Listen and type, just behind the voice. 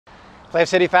Flav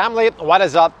City family, what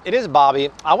is up? It is Bobby.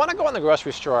 I want to go in the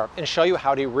grocery store and show you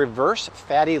how to reverse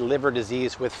fatty liver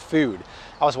disease with food.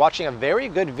 I was watching a very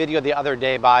good video the other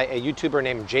day by a YouTuber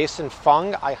named Jason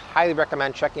Fung. I highly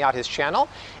recommend checking out his channel.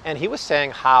 And he was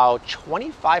saying how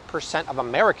 25% of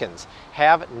Americans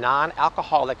have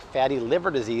non-alcoholic fatty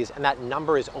liver disease, and that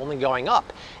number is only going up.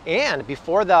 And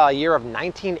before the year of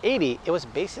 1980, it was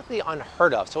basically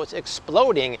unheard of. So it's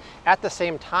exploding at the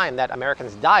same time that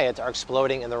Americans' diets are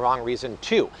exploding in the wrong reason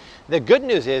too. The good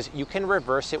news is you can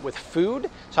reverse it with food.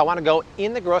 So I want to go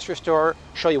in the grocery store,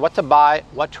 show you what to buy,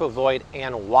 what to avoid,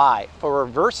 and why for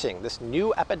reversing this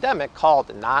new epidemic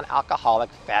called non-alcoholic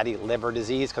fatty liver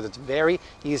disease, because it's very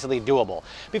easily doable.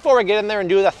 Before we get in there and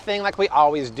do the thing like we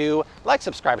always do, like,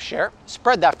 subscribe, share,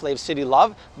 spread that Flav City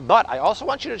love. But I also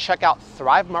want you to check out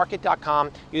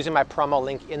thrivemarket.com using my promo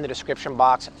link in the description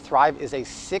box. Thrive is a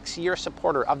 6-year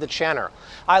supporter of the channel.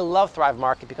 I love Thrive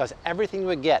Market because everything you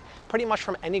would get pretty much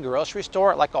from any grocery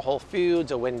store, like a Whole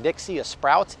Foods, a Winn-Dixie, a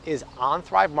Sprouts, is on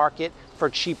Thrive Market for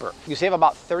cheaper. You save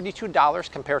about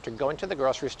 $32 compared to going to the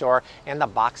grocery store and the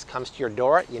box comes to your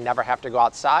door. You never have to go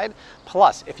outside.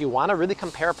 Plus, if you want to really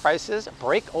compare prices,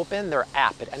 break open their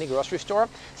app at any grocery store,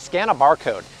 scan a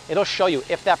barcode. It'll show you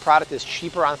if that product is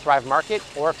cheaper on Thrive Market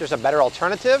or if there's a better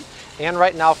alternative. And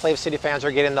right now, Flav City fans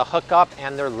are getting the hookup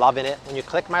and they're loving it. When you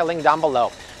click my link down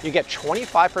below, you get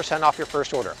 25% off your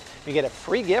first order. You get a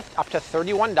free gift up to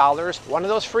 $31. One of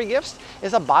those free gifts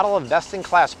is a bottle of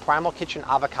best-in-class Primal Kitchen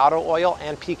avocado oil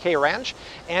and PK Ranch,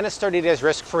 and it's 30 days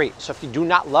risk-free. So if you do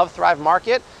not love Thrive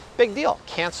Market, big deal.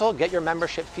 Cancel, get your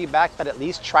membership fee back, but at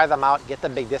least try them out. Get the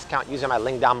big discount using my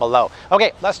link down below.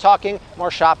 Okay, less talking,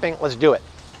 more shopping. Let's do it.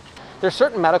 There's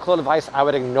certain medical advice I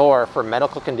would ignore for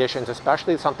medical conditions,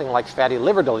 especially something like fatty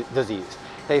liver disease.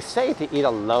 They say to eat a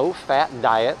low-fat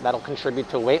diet that'll contribute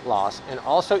to weight loss, and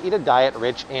also eat a diet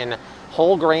rich in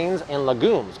whole grains and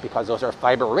legumes because those are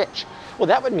fiber-rich. Well,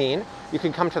 that would mean you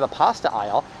could come to the pasta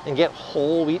aisle and get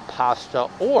whole wheat pasta,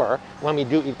 or when we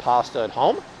do eat pasta at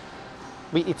home,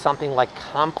 we eat something like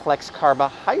complex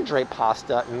carbohydrate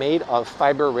pasta made of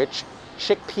fiber-rich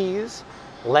chickpeas,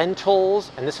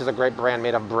 lentils, and this is a great brand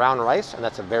made of brown rice, and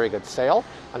that's a very good sale.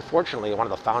 Unfortunately, one of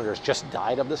the founders just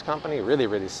died of this company. Really,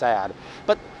 really sad.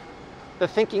 But the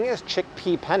thinking is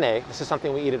chickpea penne, this is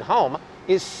something we eat at home,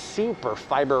 is super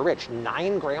fiber rich,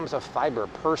 9 grams of fiber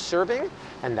per serving,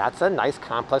 and that's a nice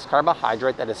complex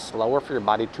carbohydrate that is slower for your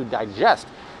body to digest.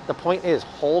 The point is,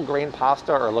 whole grain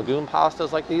pasta or legume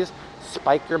pastas like these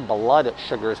spike your blood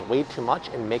sugars way too much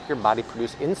and make your body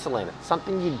produce insulin. It's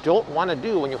something you don't want to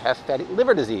do when you have fatty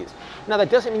liver disease. Now, that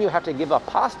doesn't mean you have to give up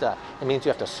pasta. It means you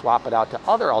have to swap it out to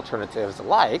other alternatives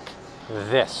like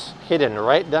this, hidden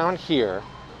right down here.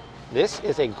 This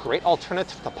is a great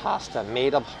alternative to pasta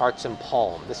made of hearts and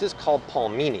palm. This is called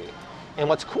palmini. And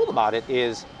what's cool about it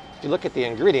is, if you look at the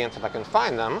ingredients, if I can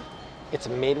find them, it's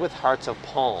made with hearts of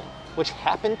palm, which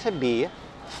happen to be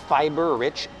fiber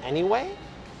rich anyway,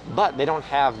 but they don't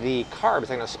have the carbs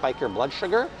that are going to spike your blood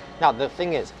sugar. Now, the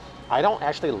thing is, I don't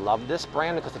actually love this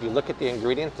brand because if you look at the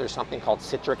ingredients, there's something called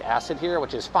citric acid here,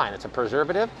 which is fine. It's a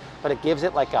preservative, but it gives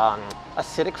it like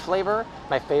acidic flavor.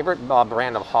 My favorite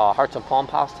brand of hearts of palm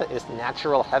pasta is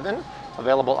Natural Heaven,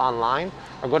 available online,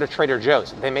 or go to Trader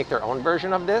Joe's. They make their own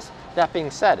version of this. That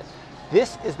being said,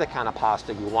 this is the kind of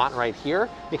pasta you want right here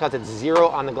because it's 0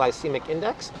 on the glycemic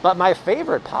index. But my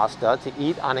favorite pasta to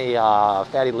eat on a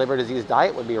fatty liver disease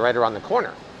diet would be right around the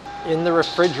corner. In the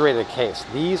refrigerated case,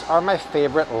 these are my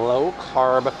favorite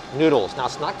low-carb noodles. Now,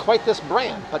 it's not quite this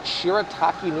brand, but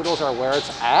Shirataki noodles are where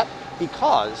it's at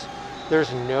because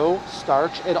there's no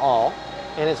starch at all,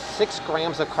 and it's 6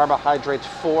 grams of carbohydrates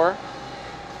for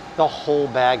the whole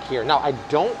bag here. Now, I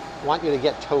don't want you to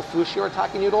get tofu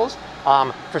Shirataki noodles.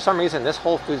 For some reason, this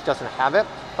Whole Foods doesn't have it,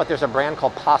 but there's a brand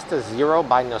called Pasta Zero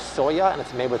by Nosoya, and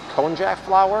it's made with konjac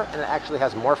flour, and it actually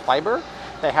has more fiber.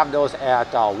 They have those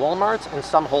at Walmart's and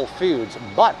some Whole Foods,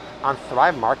 but on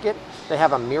Thrive Market, they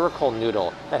have a miracle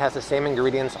noodle that has the same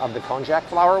ingredients of the konjac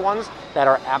flour ones that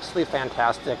are absolutely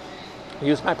fantastic.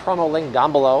 Use my promo link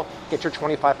down below, get your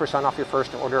 25% off your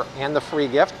first order and the free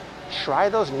gift. Try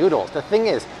those noodles. The thing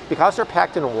is, because they're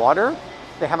packed in water,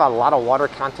 they have a lot of water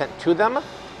content to them.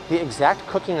 The exact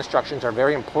cooking instructions are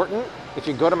very important. If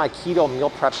you go to my keto meal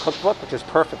prep cookbook, which is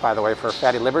perfect, by the way, for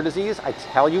fatty liver disease, I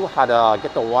tell you how to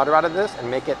get the water out of this and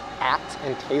make it act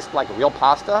and taste like real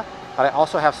pasta. But I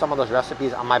also have some of those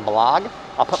recipes on my blog.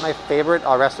 I'll put my favorite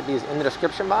recipes in the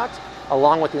description box,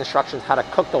 along with the instructions how to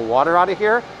cook the water out of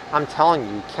here. I'm telling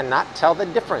you, you cannot tell the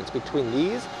difference between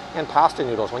these and pasta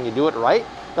noodles when you do it right.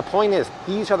 The point is,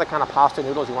 these are the kind of pasta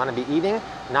noodles you want to be eating,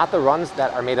 not the ones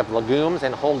that are made of legumes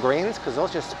and whole grains, because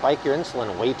those just spike your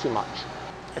insulin way too much.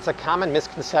 It's a common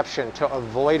misconception to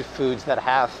avoid foods that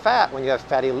have fat when you have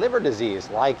fatty liver disease,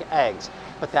 like eggs,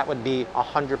 but that would be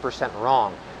 100%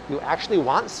 wrong. You actually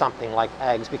want something like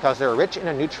eggs because they're rich in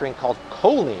a nutrient called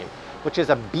choline, which is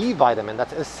a B vitamin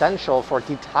that's essential for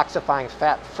detoxifying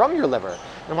fat from your liver.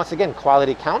 And once again,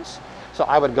 quality counts. So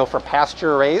I would go for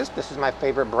pasture raised. This is my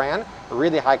favorite brand,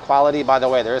 really high quality. By the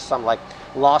way, there is some like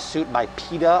lawsuit by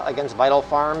PETA against Vital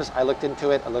Farms. I looked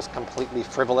into it. It looks completely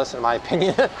frivolous in my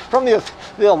opinion from the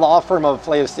law firm of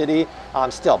Flav City.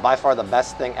 Still by far the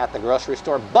best thing at the grocery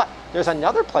store. But there's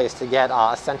another place to get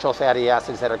essential fatty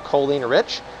acids that are choline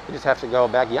rich. You just have to go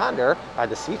back yonder by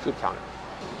the seafood counter.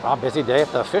 Wow, busy day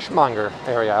at the fishmonger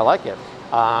area. I like it.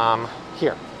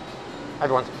 Here.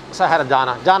 Everyone, say hi to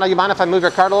Donna. Donna, you mind if I move your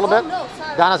cart a little bit? No,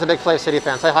 sorry. Donna's a big Flav City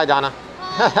fan. Say hi, Donna.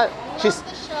 Hi.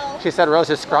 She said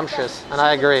Rose is scrumptious, and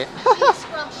I agree. She's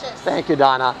scrumptious. Thank you,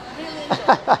 Donna.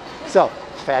 Really So,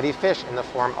 fatty fish in the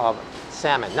form of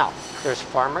salmon. Now, there's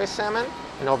farm-raised salmon,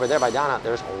 and over there by Donna,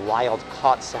 there's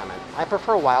wild-caught salmon. I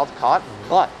prefer wild-caught,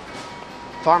 but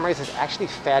farm-raised is actually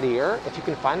fattier. If you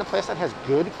can find a place that has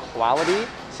good quality,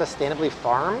 sustainably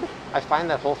farmed, I find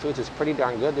that Whole Foods is pretty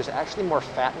darn good. There's actually more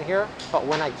fat in here, but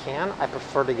when I can, I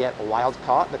prefer to get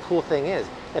wild-caught. The cool thing is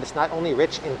that it's not only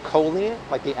rich in choline,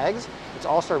 like the eggs, it's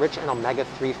also rich in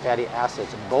omega-3 fatty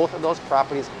acids. Both of those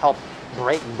properties help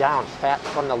break down fat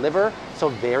from the liver, so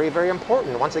very, very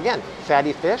important. Once again,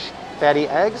 fatty fish, fatty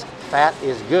eggs, fat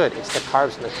is good. It's the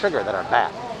carbs and the sugar that are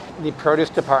bad. The produce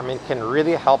department can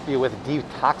really help you with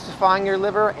detoxifying your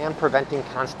liver and preventing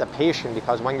constipation,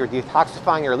 because when you're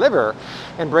detoxifying your liver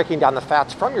and breaking down the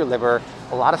fats from your liver,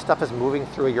 a lot of stuff is moving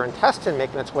through your intestine,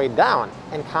 making its way down,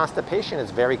 and constipation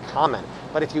is very common.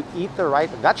 But if you eat the right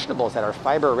vegetables that are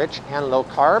fiber rich and low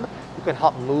carb, you can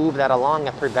help move that along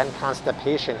and prevent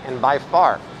constipation. And by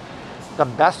far, the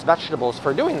best vegetables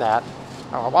for doing that,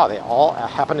 oh wow, they all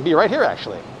happen to be right here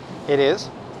actually. It is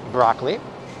broccoli,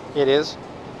 it is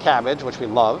cabbage, which we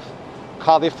love,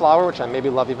 cauliflower, which I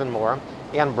maybe love even more,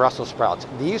 and Brussels sprouts.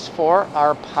 These four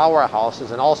are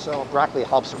powerhouses, and also broccoli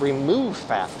helps remove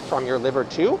fat from your liver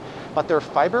too, but they're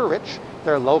fiber rich,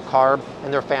 they're low carb,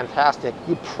 and they're fantastic.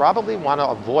 You probably want to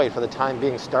avoid, for the time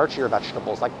being, starchier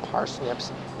vegetables like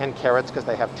parsnips and carrots because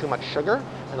they have too much sugar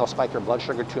and they'll spike your blood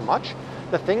sugar too much.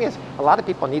 The thing is, a lot of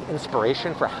people need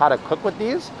inspiration for how to cook with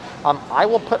these. I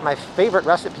will put my favorite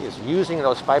recipes using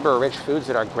those fiber-rich foods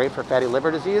that are great for fatty liver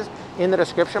disease in the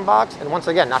description box. And once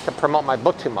again, not to promote my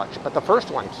book too much, but the first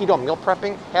one, Keto Meal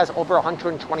Prepping, has over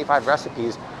 125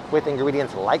 recipes with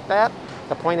ingredients like that.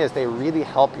 The point is, they really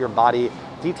help your body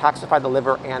detoxify the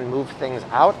liver and move things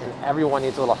out, and everyone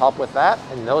needs a little help with that.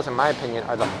 And those, in my opinion,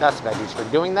 are the best veggies for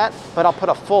doing that. But I'll put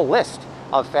a full list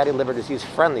of fatty liver disease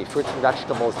friendly fruits and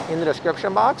vegetables in the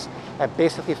description box. That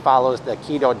basically follows the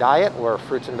keto diet, where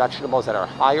fruits and vegetables that are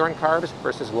higher in carbs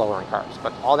versus lower in carbs.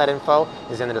 But all that info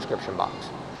is in the description box.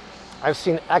 I've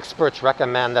seen experts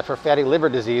recommend that for fatty liver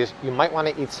disease, you might want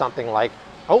to eat something like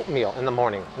oatmeal in the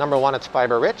morning. Number one, it's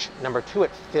fiber rich. Number two,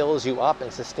 it fills you up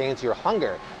and sustains your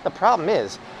hunger. The problem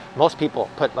is, most people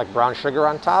put like brown sugar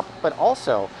on top, but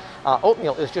also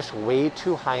oatmeal is just way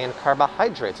too high in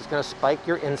carbohydrates. It's going to spike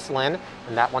your insulin,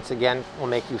 and that once again will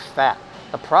make you fat.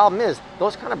 The problem is,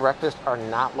 those kind of breakfasts are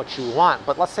not what you want.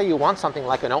 But let's say you want something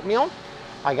like an oatmeal.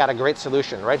 I got a great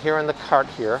solution right here in the cart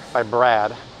here by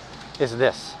Brad, is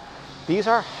this. These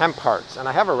are hemp hearts, and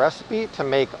I have a recipe to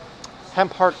make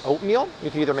hemp heart oatmeal.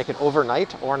 You can either make it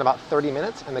overnight or in about 30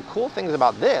 minutes. And the cool things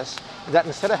about this is that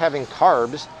instead of having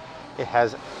carbs, it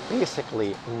has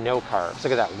basically no carbs.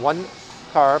 Look at that, 1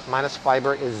 carb minus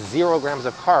fiber is 0 grams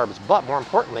of carbs, but more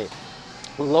importantly,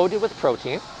 loaded with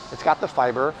protein. It's got the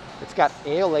fiber, it's got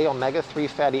ALA omega-3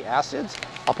 fatty acids.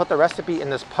 I'll put the recipe in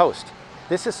this post.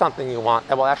 This is something you want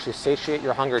that will actually satiate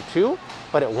your hunger too,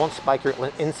 but it won't spike your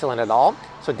insulin at all.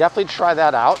 So definitely try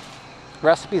that out.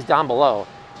 Recipes down below.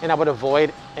 And I would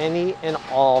avoid any and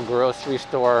all grocery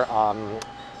store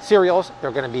cereals.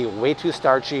 They're going to be way too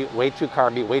starchy, way too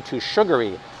carby, way too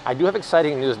sugary. I do have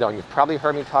exciting news though, and you've probably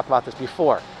heard me talk about this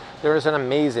before. There is an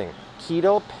amazing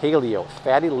keto paleo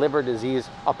fatty liver disease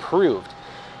approved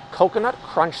coconut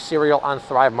crunch cereal on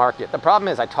Thrive Market. The problem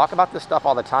is, I talk about this stuff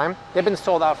all the time. They've been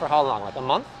sold out for how long? Like a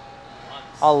month?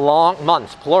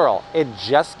 Months, plural. It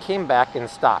just came back in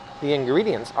stock. The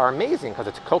ingredients are amazing because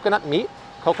it's coconut meat,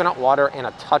 coconut water, and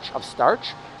a touch of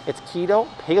starch. It's keto,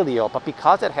 paleo, but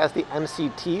because it has the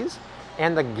MCTs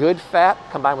and the good fat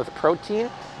combined with protein,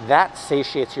 that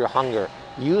satiates your hunger.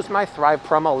 Use my Thrive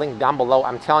promo link down below.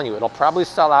 I'm telling you, it'll probably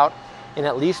sell out in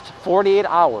at least 48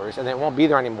 hours and it won't be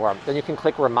there anymore, then you can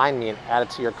click remind me and add it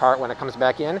to your cart when it comes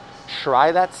back in.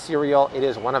 Try that cereal. It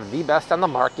is one of the best on the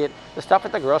market. The stuff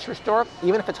at the grocery store,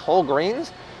 even if it's whole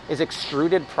grains, is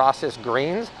extruded processed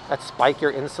grains that spike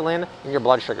your insulin and your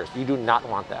blood sugars. You do not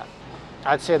want that.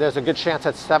 I'd say there's a good chance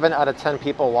that 7 out of 10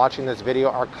 people watching this video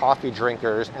are coffee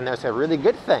drinkers, and there's a really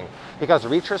good thing because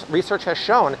research has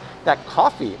shown that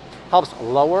coffee helps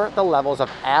lower the levels of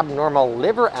abnormal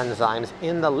liver enzymes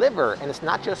in the liver. And it's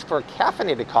not just for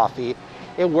caffeinated coffee,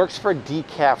 it works for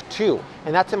decaf too.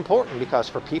 And that's important because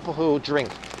for people who drink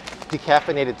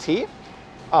decaffeinated tea,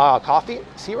 coffee,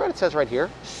 see what it says right here,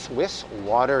 Swiss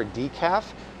water decaf.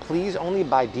 Please only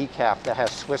buy decaf that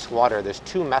has Swiss water. There's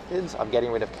 2 methods of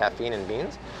getting rid of caffeine in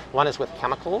beans. One is with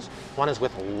chemicals, one is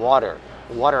with water.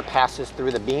 Water passes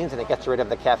through the beans and it gets rid of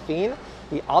the caffeine.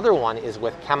 The other one is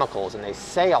with chemicals, and they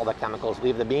say all the chemicals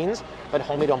leave the beans, but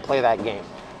homie, don't play that game.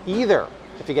 Either,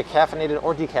 if you get caffeinated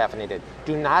or decaffeinated,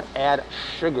 do not add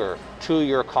sugar to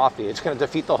your coffee. It's going to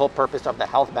defeat the whole purpose of the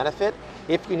health benefit.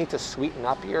 If you need to sweeten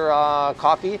up your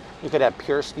coffee, you could add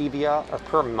pure stevia or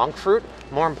pure monk fruit.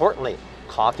 More importantly,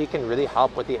 coffee can really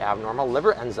help with the abnormal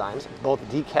liver enzymes, both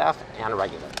decaf and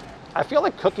regular. I feel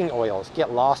like cooking oils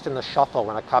get lost in the shuffle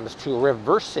when it comes to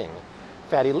reversing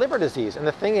fatty liver disease. And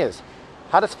the thing is,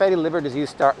 how does fatty liver disease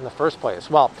start in the first place?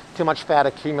 Well, too much fat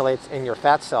accumulates in your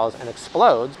fat cells and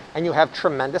explodes, and you have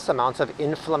tremendous amounts of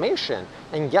inflammation.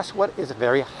 And guess what is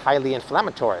very highly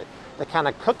inflammatory? The kind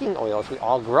of cooking oils we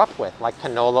all grew up with, like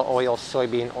canola oil,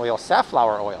 soybean oil,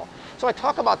 safflower oil. So I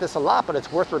talk about this a lot, but it's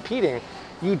worth repeating.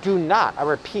 You do not, I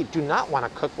repeat, do not want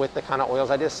to cook with the kind of oils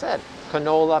I just said.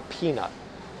 Canola, peanut,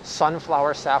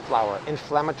 sunflower, safflower.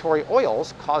 Inflammatory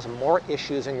oils cause more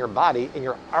issues in your body, and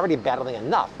you're already battling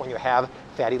enough when you have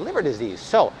fatty liver disease.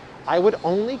 So I would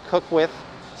only cook with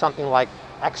something like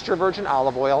extra virgin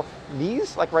olive oil.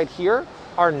 These, like right here,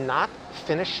 are not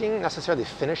necessarily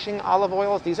finishing olive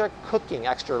oils. These are cooking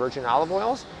extra virgin olive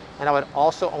oils. And I would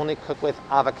also only cook with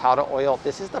avocado oil.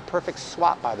 This is the perfect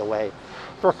swap, by the way,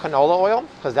 for canola oil,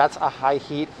 because that's a high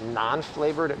heat,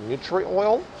 non-flavored nutri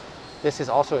oil. This is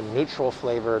also a neutral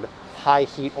flavored high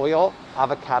heat oil.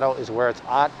 Avocado is where it's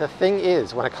at. The thing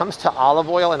is, when it comes to olive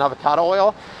oil and avocado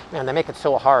oil, man, they make it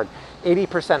so hard.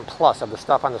 80% plus of the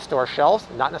stuff on the store shelves,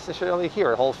 not necessarily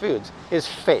here at Whole Foods, is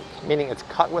fake, meaning it's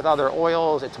cut with other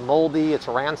oils, it's moldy, it's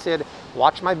rancid.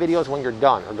 Watch my videos when you're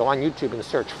done, or go on YouTube and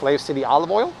search Flav City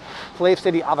olive oil, Flav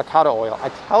City avocado oil. I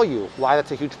tell you why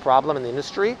that's a huge problem in the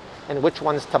industry and which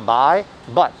ones to buy,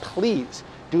 but please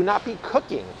do not be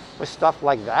cooking with stuff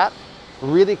like that.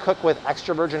 Really cook with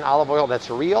extra virgin olive oil that's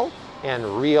real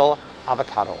and real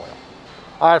avocado oil.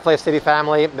 All right, Flav City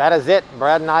family, that is it.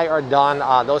 Brad and I are done.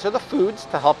 Those are the foods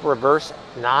to help reverse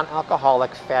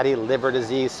non-alcoholic fatty liver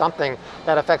disease, something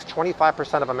that affects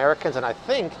 25% of Americans, and I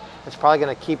think it's probably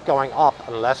going to keep going up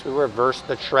unless we reverse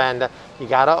the trend. You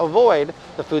got to avoid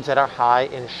the foods that are high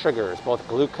in sugars, both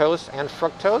glucose and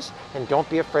fructose, and don't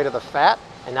be afraid of the fat.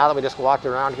 And now that we just walked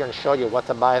around here and showed you what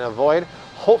to buy and avoid,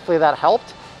 hopefully that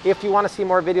helped. If you want to see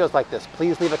more videos like this,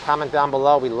 please leave a comment down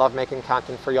below. We love making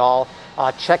content for y'all.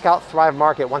 Check out Thrive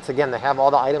Market. Once again, they have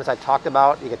all the items I talked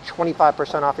about. You get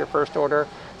 25% off your first order,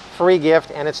 free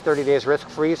gift, and it's 30 days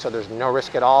risk-free, so there's no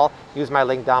risk at all. Use my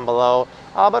link down below.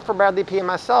 But for Bradley P and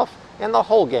myself and the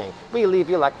whole gang, we leave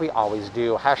you like we always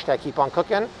do. Hashtag keep on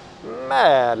cooking.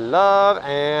 Mad love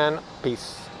and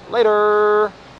peace. Later.